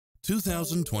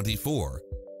2024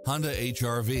 Honda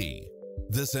HR-V.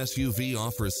 This SUV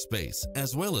offers space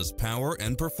as well as power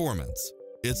and performance.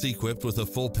 It's equipped with a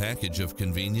full package of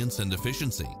convenience and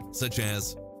efficiency, such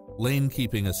as lane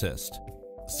keeping assist,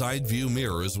 side view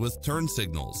mirrors with turn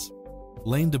signals,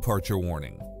 lane departure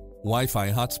warning,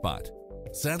 Wi-Fi hotspot,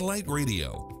 satellite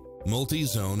radio,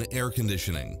 multi-zone air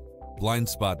conditioning, blind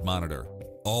spot monitor,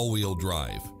 all-wheel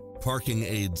drive, parking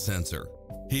aid sensor,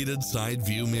 heated side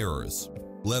view mirrors,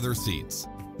 leather seats,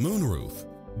 moonroof,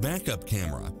 backup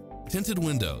camera, tinted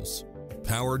windows,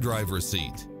 power driver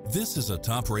seat. This is a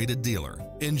top-rated dealer.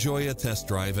 Enjoy a test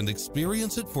drive and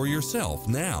experience it for yourself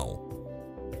now.